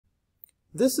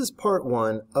This is part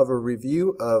 1 of a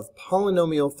review of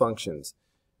polynomial functions.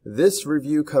 This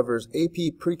review covers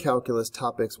AP Precalculus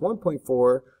topics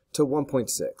 1.4 to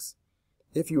 1.6.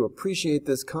 If you appreciate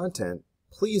this content,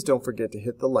 please don't forget to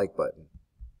hit the like button.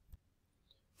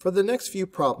 For the next few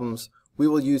problems, we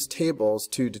will use tables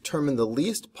to determine the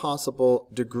least possible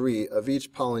degree of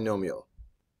each polynomial.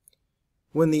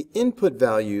 When the input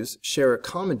values share a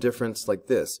common difference like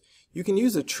this, you can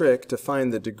use a trick to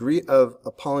find the degree of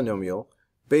a polynomial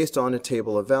based on a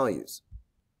table of values.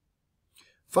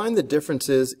 Find the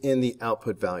differences in the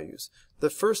output values. The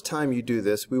first time you do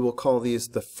this, we will call these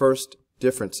the first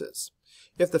differences.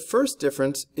 If the first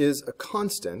difference is a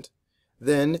constant,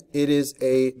 then it is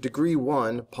a degree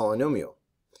 1 polynomial.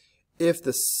 If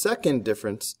the second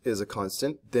difference is a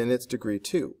constant, then it's degree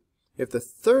 2. If the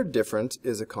third difference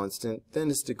is a constant, then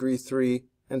it's degree 3,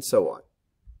 and so on.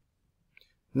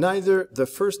 Neither the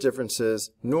first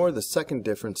differences nor the second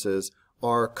differences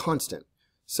are constant,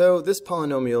 so this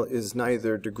polynomial is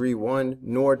neither degree 1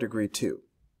 nor degree 2.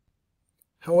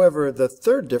 However, the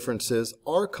third differences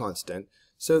are constant,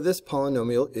 so this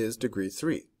polynomial is degree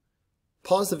 3.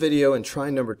 Pause the video and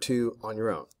try number 2 on your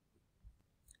own.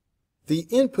 The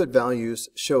input values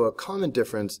show a common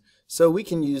difference, so we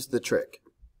can use the trick.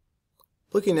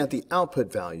 Looking at the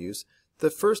output values,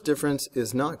 the first difference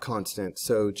is not constant,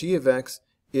 so g of x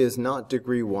is not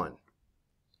degree 1.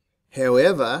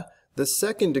 However, the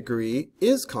second degree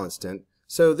is constant,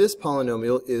 so this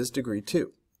polynomial is degree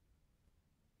 2.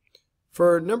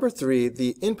 For number 3,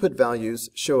 the input values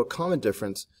show a common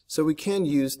difference, so we can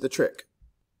use the trick.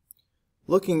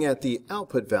 Looking at the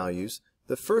output values,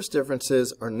 the first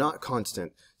differences are not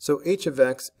constant, so h of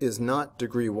x is not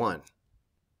degree 1.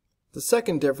 The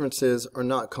second differences are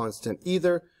not constant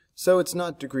either, so it's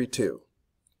not degree 2.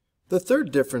 The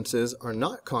third differences are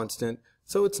not constant,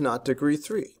 so it's not degree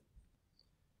 3.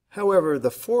 However,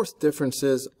 the fourth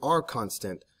differences are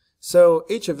constant, so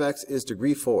h of x is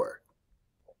degree 4.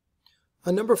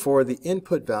 On number 4, the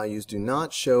input values do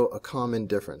not show a common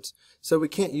difference, so we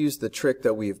can't use the trick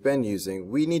that we've been using.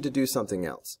 We need to do something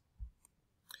else.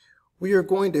 We are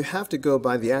going to have to go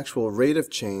by the actual rate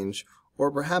of change, or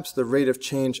perhaps the rate of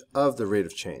change of the rate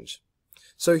of change.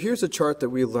 So here's a chart that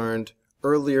we learned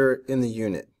earlier in the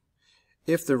unit.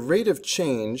 If the rate of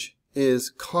change is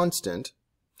constant,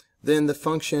 then the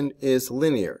function is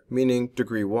linear, meaning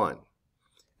degree 1.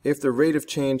 If the rate of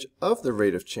change of the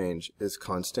rate of change is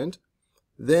constant,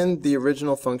 then the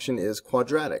original function is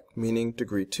quadratic, meaning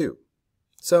degree 2.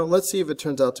 So let's see if it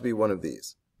turns out to be one of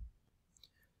these.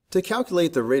 To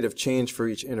calculate the rate of change for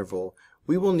each interval,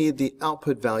 we will need the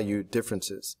output value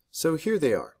differences. So here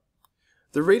they are.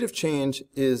 The rate of change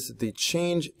is the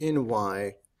change in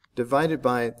y divided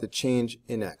by the change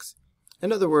in x.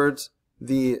 In other words,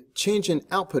 the change in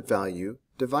output value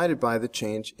divided by the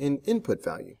change in input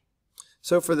value.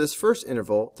 So for this first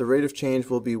interval, the rate of change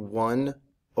will be 1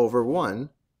 over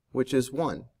 1, which is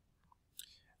 1.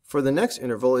 For the next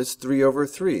interval is 3 over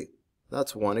 3.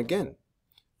 That's 1 again.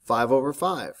 5 over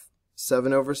 5,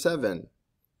 7 over 7,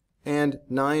 and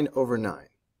 9 over 9.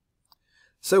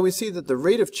 So we see that the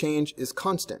rate of change is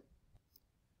constant.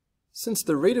 Since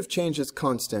the rate of change is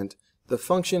constant, the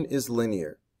function is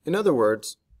linear. In other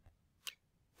words,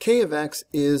 k of x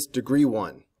is degree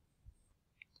 1.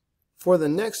 For the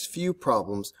next few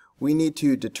problems, we need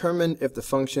to determine if the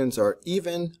functions are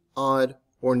even, odd,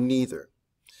 or neither.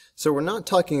 So we're not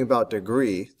talking about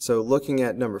degree, so looking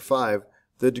at number 5,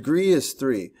 the degree is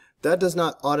 3. That does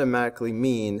not automatically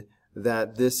mean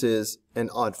that this is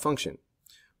an odd function.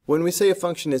 When we say a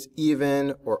function is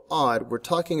even or odd, we're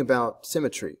talking about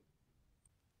symmetry.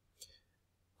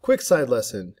 Quick side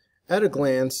lesson. At a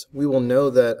glance, we will know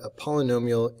that a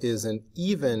polynomial is an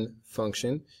even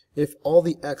function if all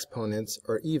the exponents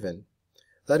are even.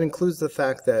 That includes the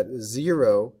fact that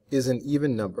 0 is an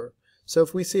even number. So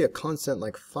if we see a constant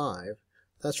like 5,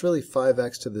 that's really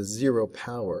 5x to the 0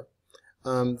 power.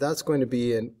 That's going to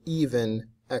be an even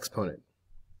exponent.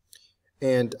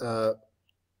 And a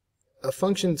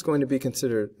function is going to be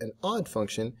considered an odd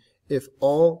function if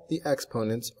all the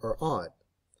exponents are odd.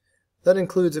 That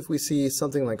includes if we see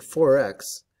something like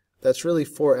 4x, that's really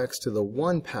 4x to the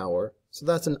 1 power, so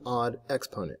that's an odd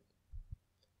exponent.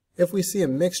 If we see a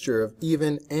mixture of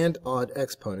even and odd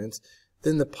exponents,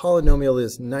 then the polynomial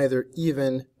is neither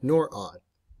even nor odd.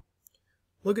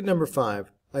 Look at number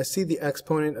 5. I see the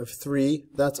exponent of 3,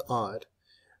 that's odd.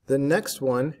 The next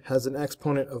one has an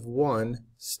exponent of 1,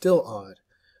 still odd.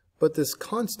 But this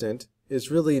constant is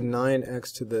really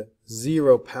 9x to the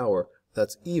 0 power,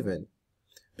 that's even.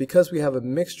 Because we have a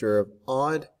mixture of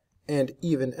odd and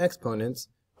even exponents,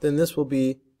 then this will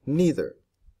be neither.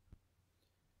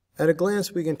 At a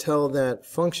glance, we can tell that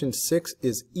function 6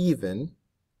 is even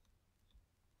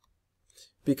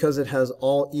because it has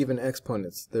all even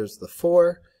exponents. There's the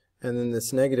 4, and then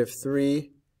this negative 3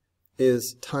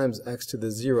 is times x to the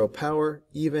 0 power,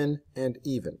 even and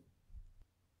even.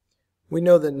 We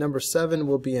know that number 7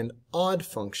 will be an odd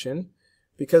function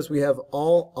because we have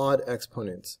all odd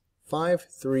exponents, 5,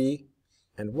 3,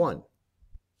 and 1.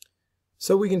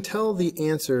 So we can tell the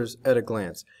answers at a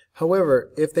glance.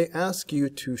 However, if they ask you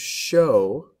to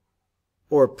show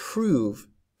or prove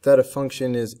that a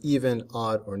function is even,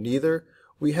 odd, or neither,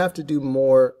 we have to do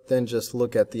more than just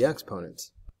look at the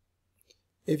exponents.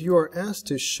 If you are asked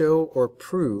to show or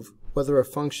prove whether a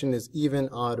function is even,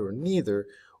 odd, or neither,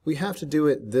 we have to do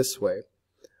it this way.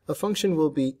 A function will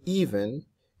be even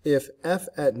if f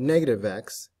at negative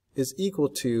x is equal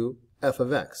to f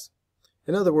of x.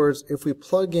 In other words, if we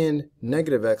plug in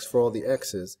negative x for all the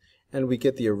x's and we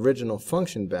get the original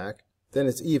function back, then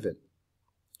it's even.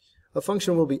 A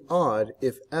function will be odd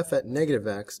if f at negative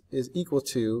x is equal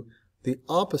to the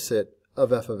opposite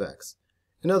of f of x.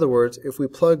 In other words, if we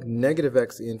plug negative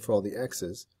x in for all the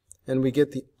x's and we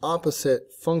get the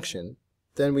opposite function,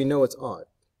 then we know it's odd.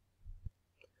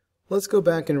 Let's go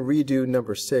back and redo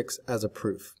number 6 as a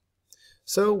proof.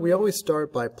 So we always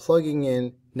start by plugging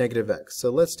in negative x.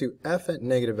 So let's do f at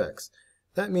negative x.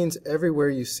 That means everywhere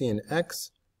you see an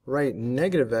x, write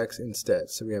negative x instead.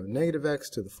 So we have negative x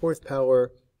to the 4th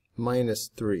power minus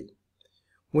 3.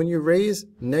 When you raise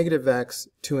negative x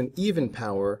to an even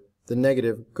power, the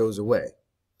negative goes away.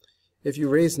 If you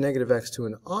raise negative x to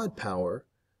an odd power,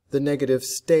 the negative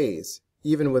stays,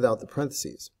 even without the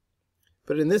parentheses.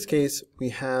 But in this case, we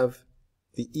have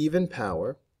the even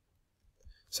power,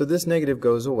 so this negative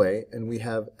goes away, and we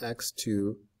have x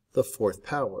to the 4th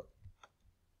power.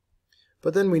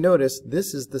 But then we notice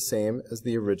this is the same as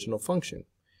the original function.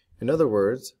 In other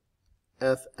words,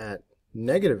 f at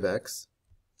negative x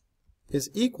is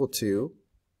equal to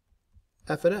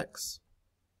f at x.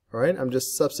 All right, I'm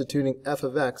just substituting f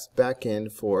of x back in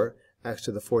for x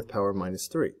to the 4th power minus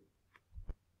 3.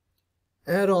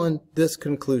 Add on this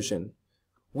conclusion.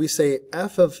 We say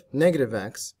f of negative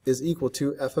x is equal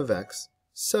to f of x,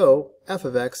 so f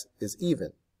of x is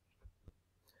even.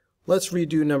 Let's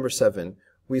redo number 7.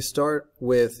 We start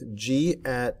with g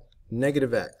at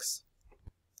negative x.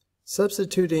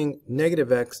 Substituting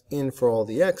negative x in for all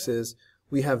the x's,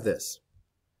 we have this.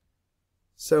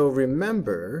 So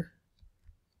remember,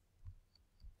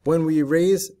 when we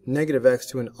raise negative x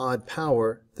to an odd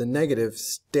power, the negative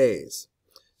stays.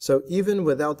 So even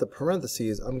without the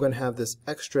parentheses, I'm going to have this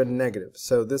extra negative.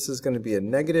 So this is going to be a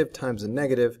negative times a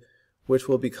negative, which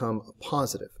will become a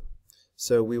positive.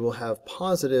 So we will have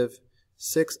positive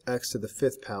 6x to the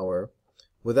 5th power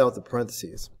without the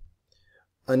parentheses.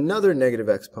 Another negative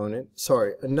exponent,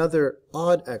 another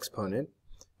odd exponent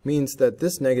means that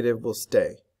this negative will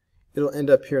stay. It'll end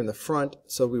up here in the front,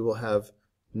 so we will have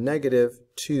negative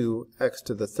 2x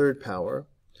to the 3rd power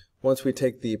once we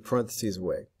take the parentheses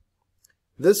away.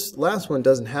 This last one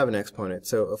doesn't have an exponent,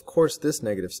 so of course this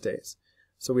negative stays.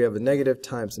 So we have a negative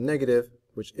times a negative,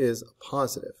 which is a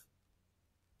positive.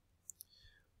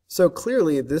 So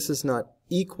clearly this is not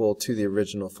equal to the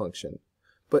original function,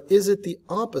 but is it the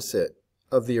opposite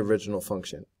of the original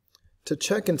function? To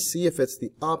check and see if it's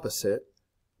the opposite,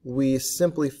 we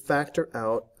simply factor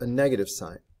out a negative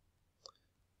sign.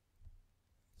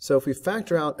 So if we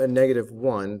factor out a negative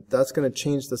 1, that's going to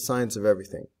change the signs of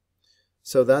everything.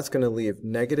 So that's going to leave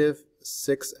negative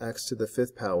 6x to the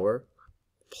 5th power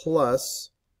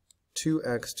plus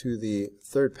 2x to the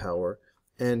 3rd power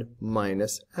and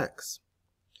minus x.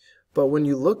 But when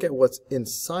you look at what's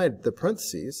inside the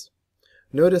parentheses,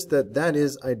 notice that that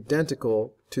is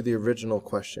identical to the original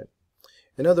question.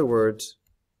 In other words,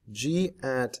 g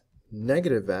at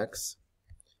negative x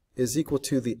is equal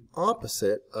to the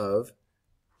opposite of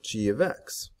g of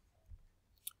x.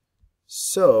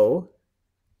 So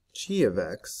g of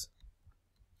x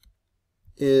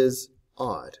is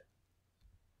odd.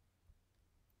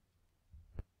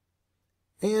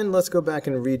 And let's go back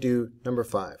and redo number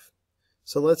 5.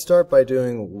 So let's start by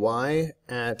doing y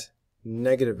at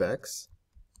negative x.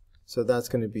 So that's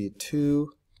going to be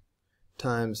 2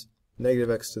 times negative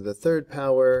x to the 3rd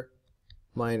power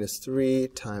minus 3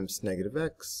 times negative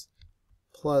x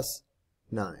plus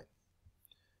 9.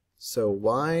 So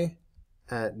y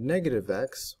at negative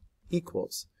x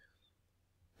equals,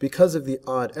 because of the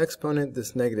odd exponent,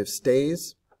 this negative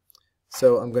stays.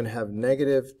 So I'm going to have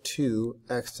negative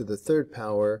 2x to the 3rd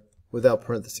power without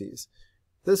parentheses.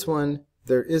 This one,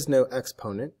 there is no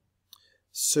exponent,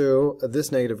 so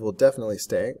this negative will definitely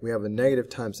stay. We have a negative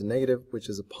times a negative, which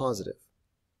is a positive.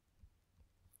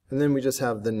 and then we just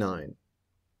have the 9.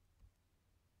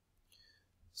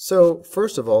 So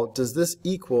first of all, does this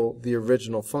equal the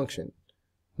original function?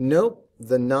 Nope,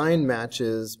 the 9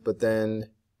 matches, but then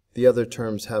the other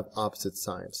terms have opposite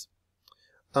signs.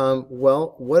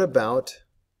 Well, what about,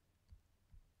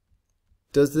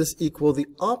 does this equal the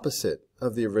opposite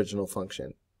of the original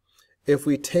function? If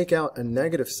we take out a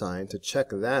negative sign to check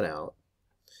that out,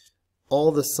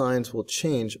 all the signs will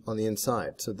change on the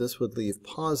inside. So this would leave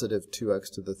positive 2x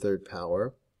to the third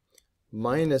power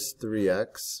minus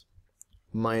 3x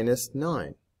minus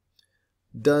 9.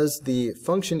 Does the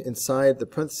function inside the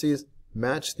parentheses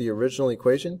match the original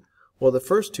equation? Well, the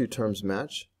first two terms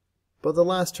match, but the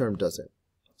last term doesn't.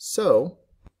 So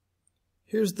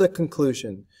here's the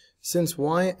conclusion. Since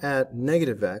y at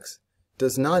negative x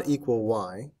does not equal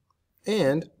y,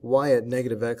 and y at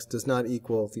negative x does not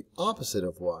equal the opposite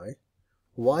of y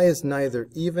is neither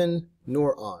even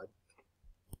nor odd.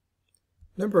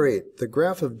 Number 8, the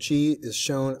graph of g is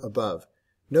shown above.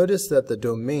 Notice that the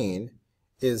domain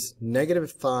is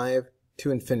 -5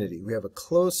 to infinity. We have a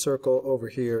closed circle over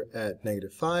here at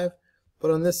 -5,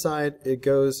 but on this side it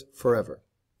goes forever.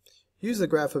 Use the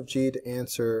graph of g to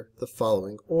answer the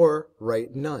following, or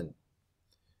write none.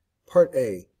 Part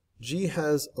A, g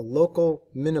has a local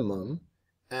minimum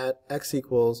at x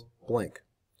equals blank.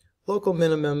 Local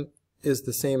minimum is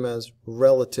the same as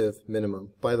relative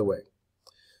minimum, by the way.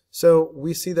 So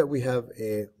we see that we have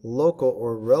a local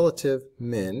or relative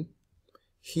min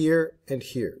here and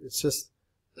here. It's just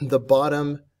the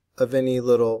bottom of any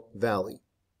little valley.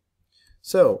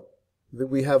 So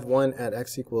we have one at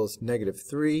x equals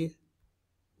 -3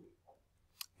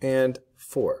 and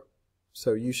 4.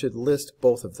 So you should list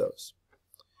both of those.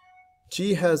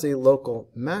 G has a local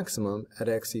maximum at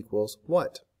x equals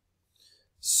what?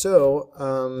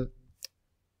 So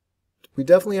we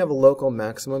definitely have a local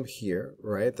maximum here,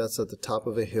 right? That's at the top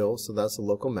of a hill, so that's a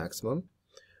local maximum.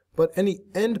 But any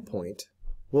endpoint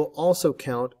will also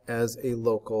count as a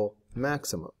local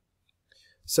maximum.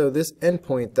 So this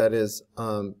endpoint that is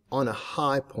on a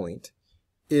high point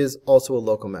is also a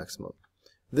local maximum.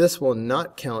 This will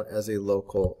not count as a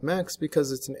local max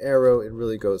because it's an arrow, it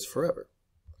really goes forever.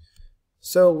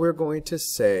 So we're going to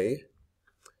say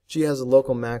g has a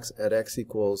local max at x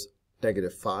equals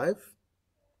 -5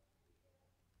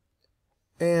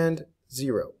 and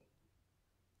 0.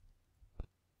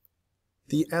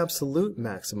 The absolute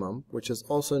maximum, which is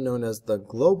also known as the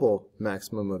global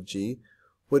maximum of g,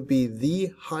 would be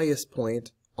the highest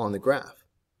point on the graph.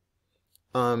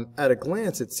 At a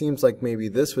glance, it seems like maybe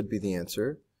this would be the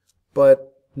answer,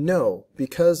 but no,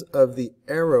 because of the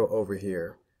arrow over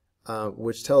here,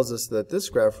 which tells us that this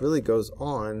graph really goes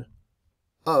on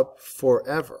up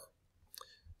forever.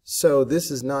 So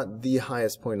this is not the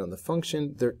highest point on the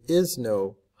function. There is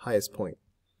no highest point.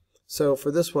 So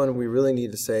for this one, we really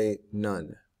need to say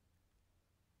none.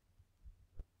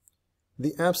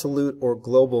 The absolute or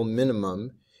global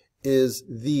minimum is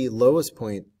the lowest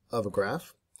point of a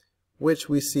graph, which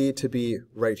we see to be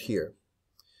right here.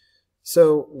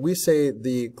 So we say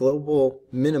the global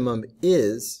minimum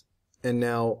is, and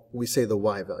now we say the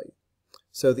y value.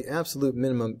 So the absolute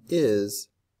minimum is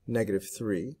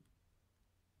 -3.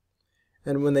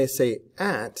 And when they say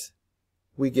at,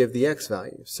 we give the x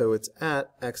value. So it's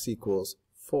at x equals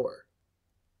 4.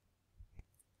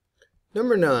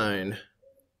 Number 9,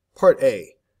 part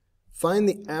A. Find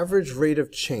the average rate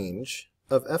of change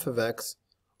of f of x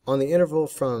on the interval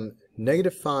from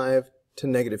 -5 to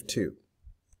 -2.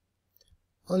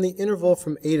 On the interval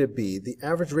from a to b, the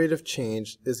average rate of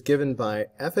change is given by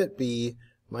f at b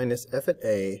minus f at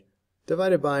a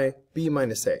divided by b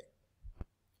minus a.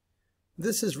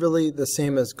 This is really the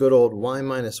same as good old y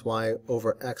minus y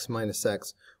over x minus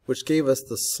x, which gave us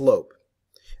the slope.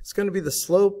 It's going to be the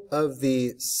slope of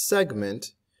the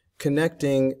segment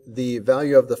connecting the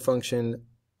value of the function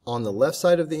on the left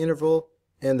side of the interval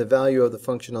and the value of the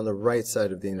function on the right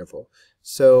side of the interval.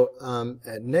 So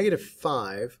at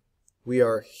 -5, we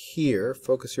are here.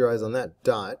 Focus your eyes on that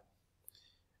dot.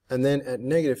 And then at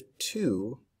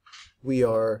 -2, we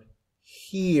are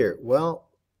here. Well,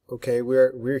 okay,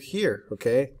 we're here,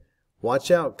 okay? Watch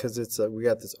out, because it's we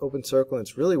got this open circle and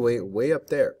it's really way up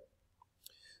there.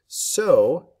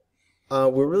 So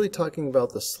we're really talking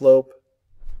about the slope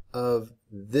of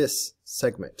this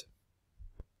segment.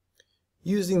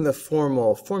 Using the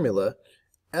formal formula,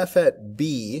 f at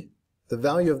b, the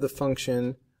value of the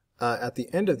function at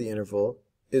the end of the interval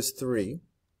is 3,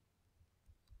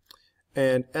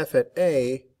 and f at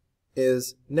a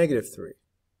is -3.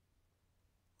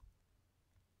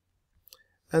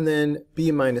 And then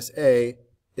b minus a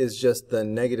is just the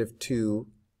 -2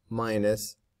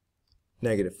 minus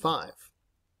 -5.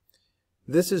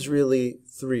 This is really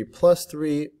 3 plus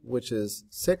 3, which is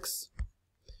 6.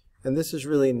 And this is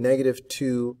really negative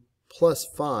 2 plus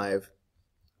 5,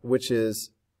 which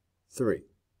is 3.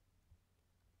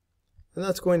 And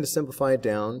that's going to simplify it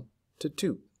down to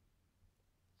 2.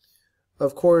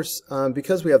 Of course,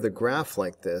 because we have the graph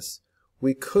like this,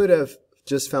 we could have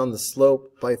just found the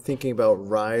slope by thinking about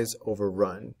rise over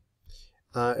run.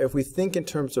 If we think in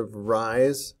terms of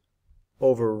rise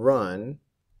over run,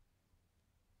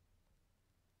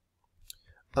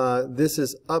 this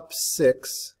is up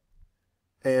 6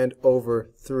 and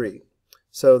over 3.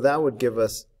 So that would give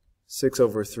us 6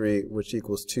 over 3, which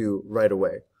equals 2 right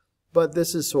away. But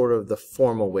this is sort of the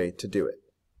formal way to do it.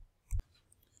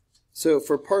 So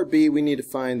for part B, we need to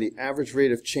find the average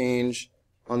rate of change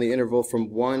on the interval from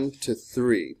 1 to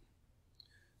 3.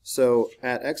 So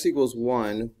at x equals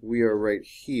 1, we are right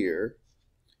here.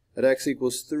 At x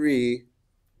equals 3,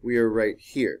 we are right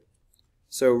here.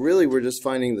 So really we're just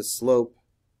finding the slope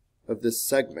of this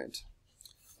segment.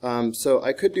 So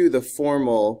I could do the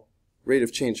formal rate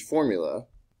of change formula,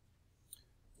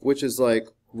 which is like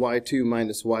y2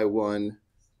 minus y1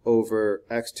 over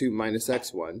x2 minus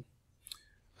x1.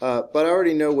 But I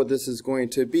already know what this is going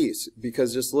to be,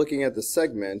 because just looking at the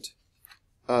segment,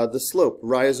 the slope,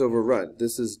 rise over run,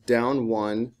 this is down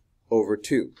 1 over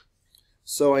 2.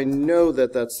 So I know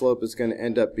that that slope is going to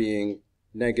end up being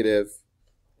negative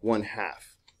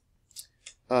 1/2.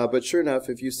 But sure enough,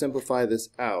 if you simplify this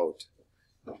out,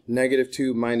 negative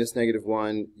 2 minus negative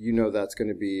 1, you know that's going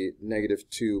to be negative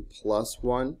 2 plus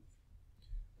 1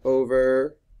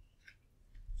 over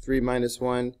 3 minus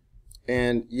 1.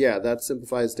 And yeah, that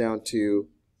simplifies down to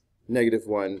negative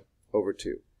 1 over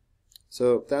 2.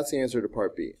 So that's the answer to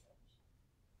part B.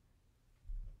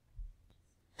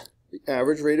 The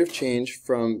average rate of change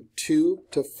from 2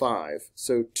 to 5.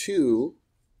 So 2,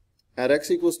 at x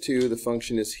equals 2, the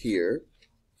function is here.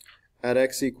 At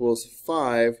x equals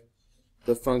 5,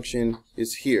 the function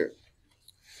is here.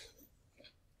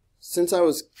 Since I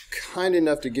was kind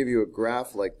enough to give you a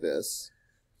graph like this,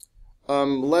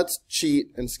 let's cheat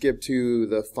and skip to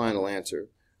the final answer.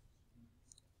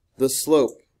 The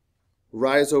slope,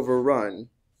 rise over run,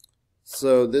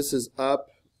 so this is up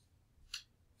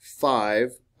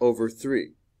 5 over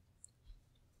 3.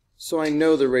 So I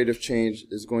know the rate of change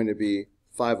is going to be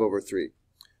 5 over 3.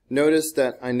 Notice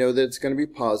that I know that it's going to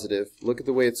be positive. Look at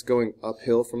the way it's going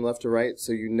uphill from left to right,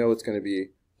 so you know it's going to be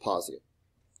positive.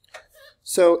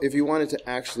 So if you wanted to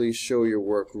actually show your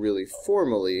work really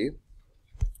formally,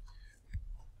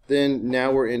 then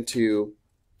now we're into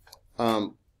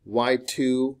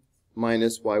y2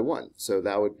 minus y1. So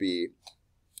that would be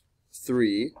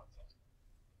 3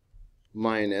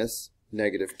 minus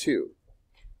negative 2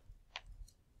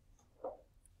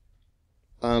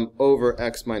 over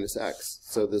x minus x.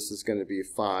 So this is going to be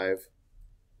 5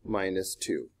 minus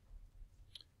 2.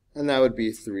 And that would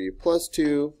be 3 plus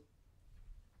 2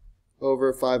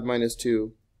 over 5 minus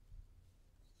 2,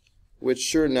 which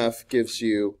sure enough gives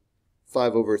you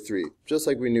 5 over 3, just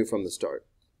like we knew from the start.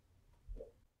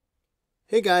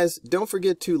 Hey guys, don't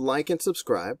forget to like and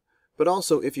subscribe, but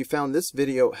also if you found this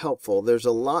video helpful, there's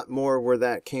a lot more where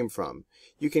that came from.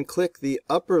 You can click the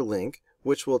upper link,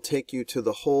 which will take you to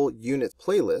the whole unit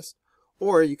playlist,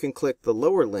 or you can click the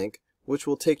lower link, which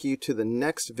will take you to the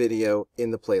next video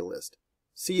in the playlist.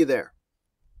 See you there.